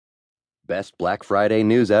Best Black Friday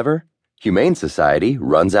news ever? Humane Society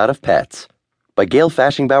runs out of pets. By Gael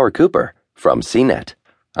Fashingbauer Cooper from CNET.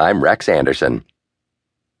 I'm Rex Anderson.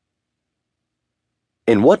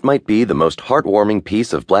 In what might be the most heartwarming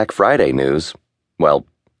piece of Black Friday news, well,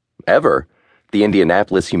 ever, the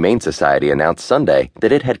Indianapolis Humane Society announced Sunday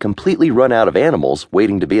that it had completely run out of animals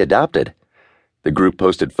waiting to be adopted. The group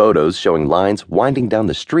posted photos showing lines winding down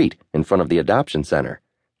the street in front of the adoption center,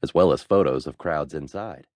 as well as photos of crowds inside.